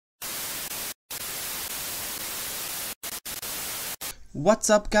What's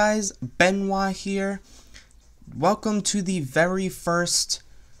up, guys? Benoit here. Welcome to the very first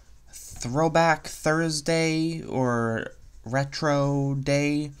Throwback Thursday or Retro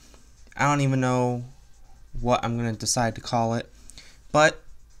Day. I don't even know what I'm going to decide to call it, but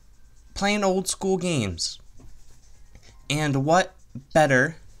playing old school games. And what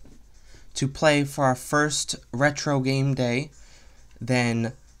better to play for our first Retro Game Day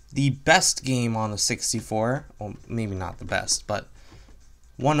than the best game on the 64, well, maybe not the best, but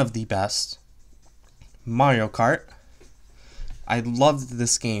one of the best, Mario Kart. I loved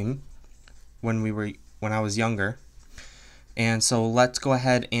this game when I was younger, and so let's go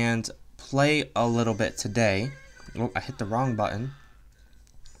ahead and play a little bit today. Oh, I hit the wrong button.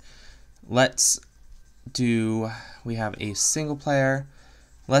 We have a single player.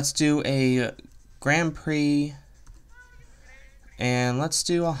 Let's do a Grand Prix, and let's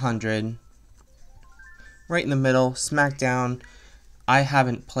do 100. Right in the middle, Smackdown. I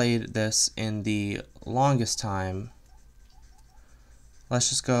haven't played this in the longest time. Let's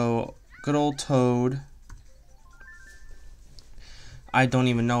just go good old Toad. I don't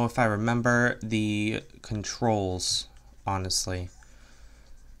even know if I remember the controls, honestly.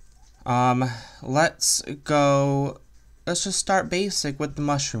 Let's just start basic with the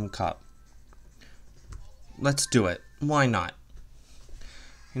Mushroom Cup. Let's do it. Why not?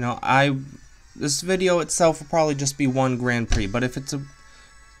 You know, this video itself will probably just be one Grand Prix, but if it's a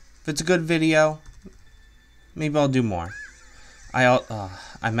good video, maybe I'll do more.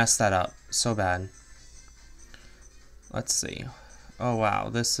 I messed that up so bad. Let's see. Oh wow,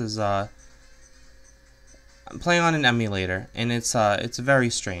 this is I'm playing on an emulator, and it's very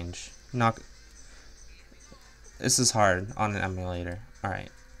strange. This is hard on an emulator. All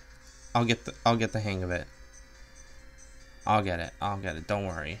right, I'll get the hang of it. I'll get it. Don't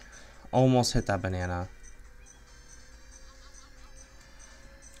worry. Almost hit that banana.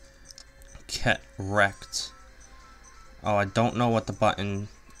 Get wrecked. Oh, I don't know what the button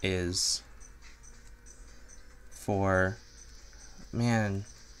is for. Man,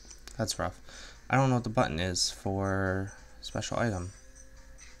 that's rough. I don't know what the button is for special item.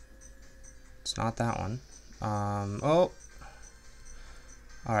 It's not that one. Oh.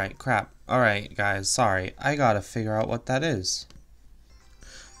 Alright, crap. Alright, guys, sorry. I gotta figure out what that is.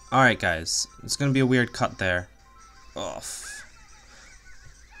 Alright, guys. It's gonna be a weird cut there. Ugh.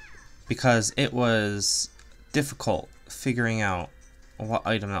 Because it was difficult figuring out what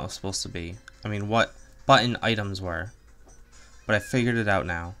item that was supposed to be. I mean, what button items were. But I figured it out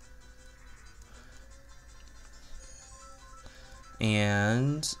now.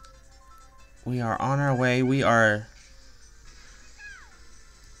 And we are on our way. We are...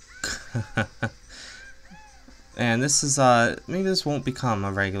 And this is, maybe this won't become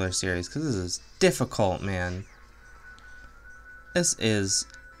a regular series, because this is difficult, man. This is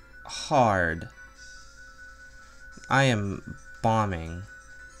hard. I am bombing.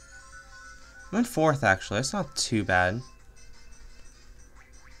 I'm in 4th, actually. That's not too bad.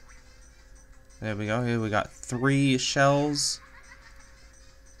 There we go. Here we got 3 shells.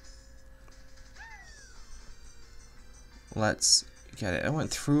 Let's get it. I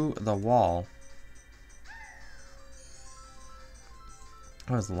went through the wall.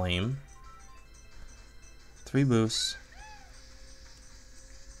 That was lame. 3 boosts.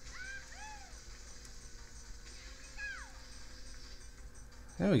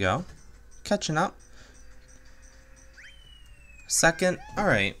 There we go. Catching up. 2nd.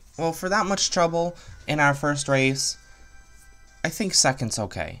 Alright. Well, for that much trouble in our first race, I think 2nd's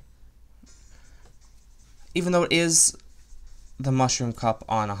okay. Even though it is the Mushroom Cup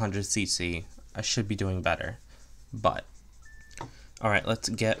on 100cc, I should be doing better. But, alright, let's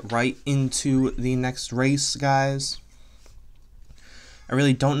get right into the next race, guys. I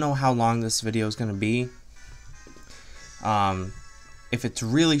really don't know how long this video is going to be. If it's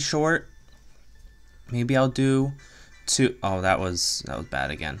really short, maybe I'll do 2. Oh, that was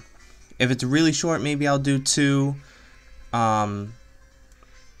bad again. If it's really short, maybe I'll do 2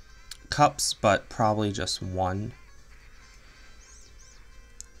 cups, but probably just 1.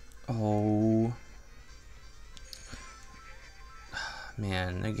 Oh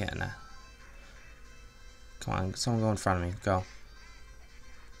man, again. Come on, someone go in front of me. Go.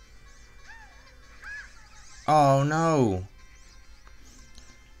 Oh no.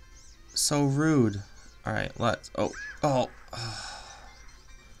 So rude. Alright, let's... Oh. I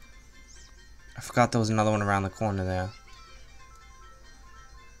forgot there was another one around the corner there.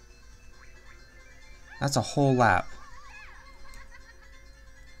 That's a whole lap.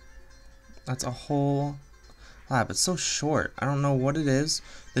 That's a whole lap. It's so short. I don't know what it is.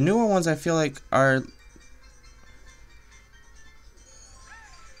 The newer ones I feel like are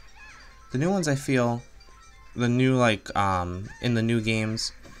The new ones, I feel, the new, like, in the new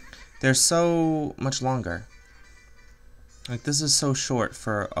games, they're so much longer. Like, this is so short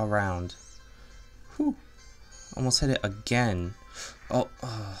for a round. Whew. Almost hit it again. Oh.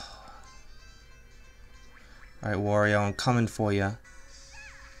 Alright, Wario, I'm coming for you.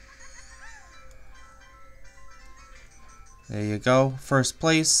 There you go. First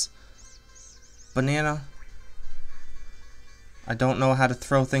place. Banana. I don't know how to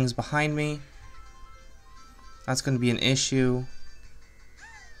throw things behind me. That's going to be an issue.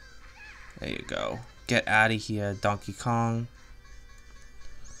 There you go. Get out of here, Donkey Kong.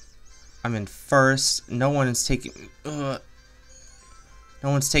 I'm in first. No one is taking... No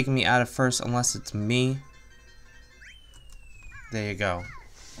one's taking me out of first unless it's me. There you go.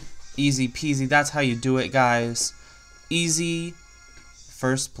 Easy peasy. That's how you do it, guys. Easy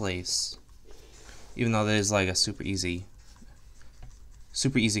first place. Even though there's like a super easy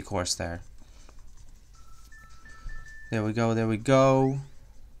course there. There we go, there we go.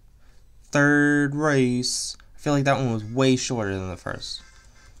 Third race. I feel like that one was way shorter than the first.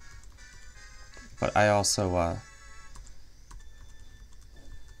 But I also,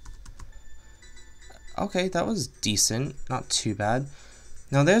 okay, that was decent. Not too bad.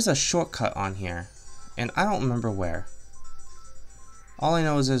 Now there's a shortcut on here. And I don't remember where. All I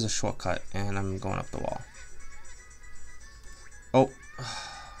know is there's a shortcut. And I'm going up the wall. Oh.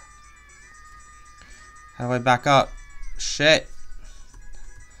 How do I back up? Shit.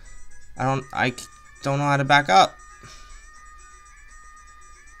 I don't know how to back up.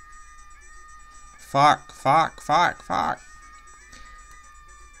 Fuck.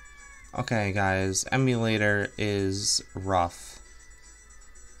 Okay, guys. Emulator is rough.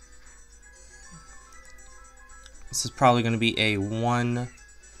 This is probably going to be a 1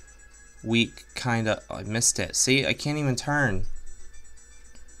 week kind of... Oh, I missed it. See? I can't even turn.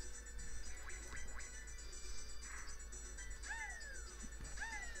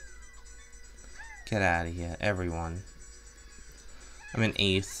 Get out of here, everyone. I'm in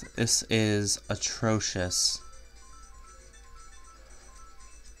 8th. This is atrocious.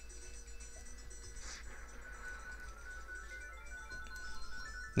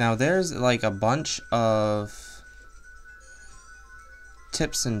 Now there's like a bunch of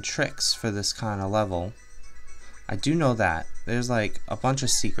tips and tricks for this kind of level. I do know that. There's like a bunch of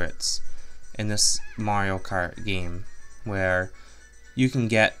secrets in this Mario Kart game where you can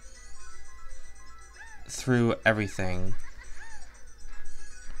get through everything.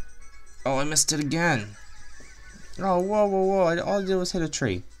 Oh, I missed it again. Oh, whoa. All I did was hit a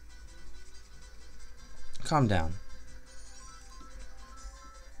tree. Calm down.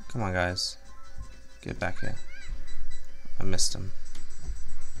 Come on, guys. Get back here. I missed him.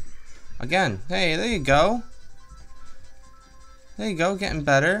 Again. Hey, there you go. There you go, getting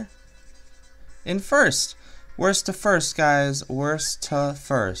better. In first. Worst to first, guys. Worst to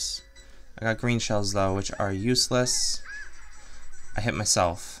first. I got green shells, though, which are useless. I hit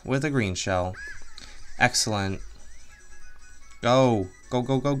myself with a green shell. Excellent. Go.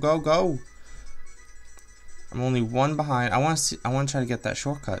 Go. I'm only 1 behind. I want to try to get that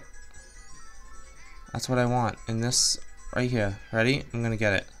shortcut. That's what I want. In this right here. Ready? I'm going to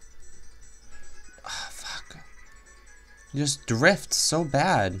get it. Oh, fuck. You just drift so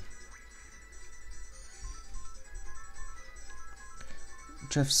bad.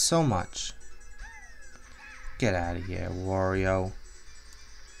 Drift so much. Get out of here, Wario.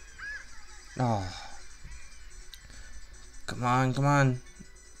 Oh. Come on.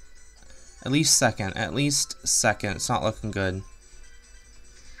 At least second. It's not looking good.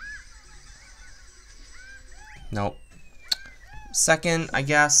 Nope. Second, I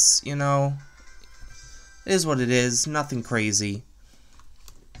guess, you know. It is what it is. Nothing crazy.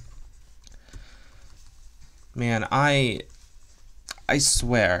 Man, I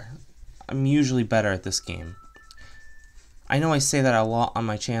swear, I'm usually better at this game. I know I say that a lot on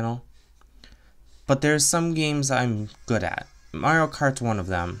my channel, but there's some games I'm good at. Mario Kart's one of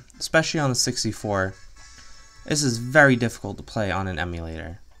them, especially on the 64. This is very difficult to play on an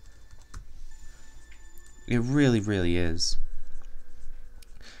emulator. It really is.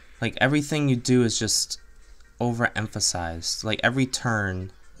 Like, everything you do is just overemphasized. Like, every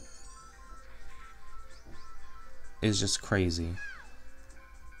turn is just crazy.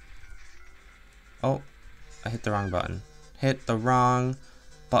 Oh, I hit the wrong button.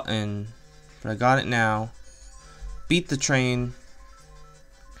 But I got it now. Beat the train.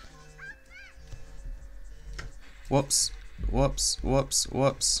 Whoops.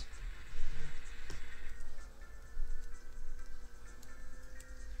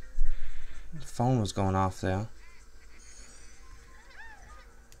 The phone was going off there.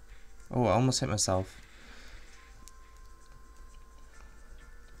 Oh, I almost hit myself.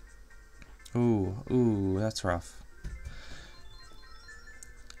 Ooh, that's rough.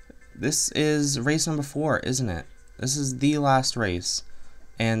 This is race number 4, isn't it? This is the last race.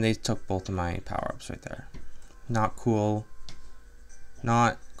 And they took both of my power-ups right there. Not cool.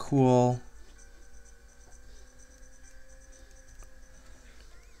 Not cool.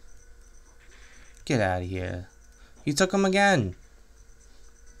 Get out of here. He took them again.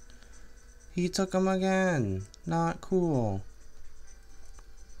 He took them again. Not cool.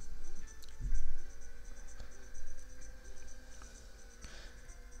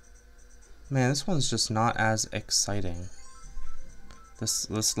 Man, this one's just not as exciting.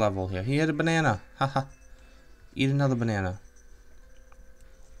 This level here. He had a banana. Haha. Eat another banana.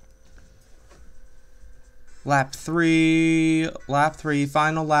 Lap 3. Lap 3.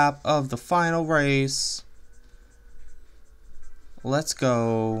 Final lap of the final race. Let's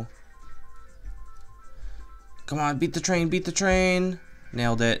go. Come on, beat the train, beat the train.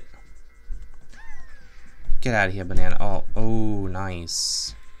 Nailed it. Get out of here, banana. Oh,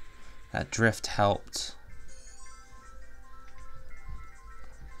 nice. That drift helped.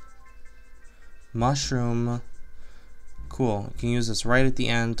 Mushroom. Cool. You can use this right at the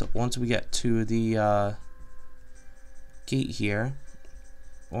end once we get to the gate here.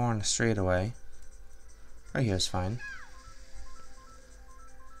 Or on a straightaway. Right here is fine.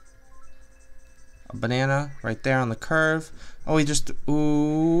 A banana right there on the curve. Oh, he just...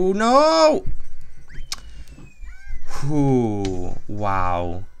 Ooh, no! Ooh,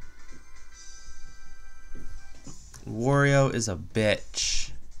 wow. Wario is a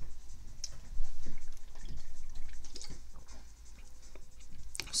bitch.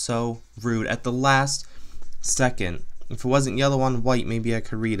 So rude. At the last second. If it wasn't yellow on white, maybe I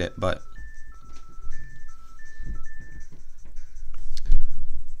could read it, but...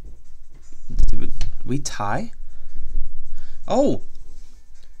 Did we tie? Oh!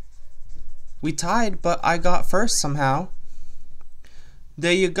 We tied, but I got first somehow.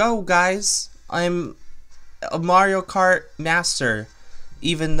 There you go, guys. I'm a Mario Kart master,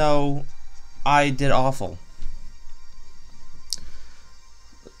 even though I did awful.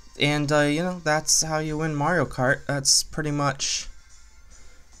 And you know, that's how you win Mario Kart. That's pretty much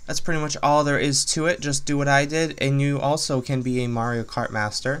all there is to it. Just do what I did, and you also can be a Mario Kart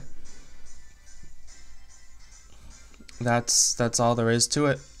master. That's all there is to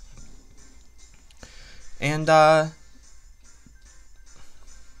it. And no,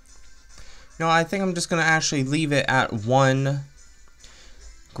 I think I'm just gonna actually leave it at 1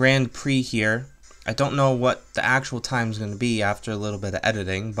 Grand Prix here. I don't know what the actual time is going to be after a little bit of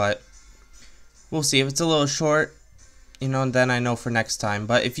editing, but we'll see. If it's a little short, you know, then I know for next time.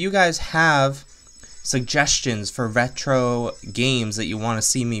 But if you guys have suggestions for retro games that you want to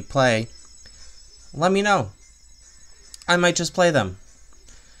see me play, let me know. I might just play them.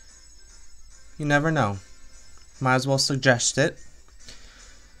 You never know. Might as well suggest it.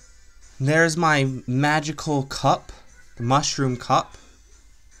 There's my magical cup, the mushroom cup.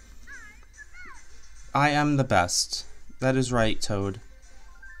 I am the best. That is right, Toad.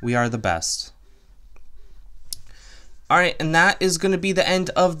 We are the best. Alright, and that is going to be the end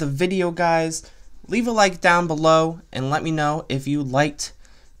of the video, guys. Leave a like down below and let me know if you liked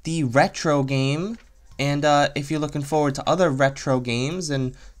the retro game. And if you're looking forward to other retro games,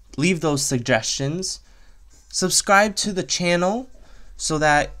 and leave those suggestions. Subscribe to the channel so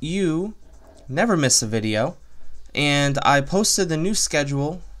that you never miss a video. And I posted the new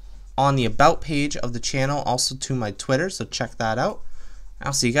schedule on the About page of the channel, also to my Twitter, so check that out.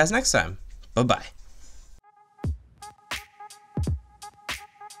 I'll see you guys next time. Bye-bye.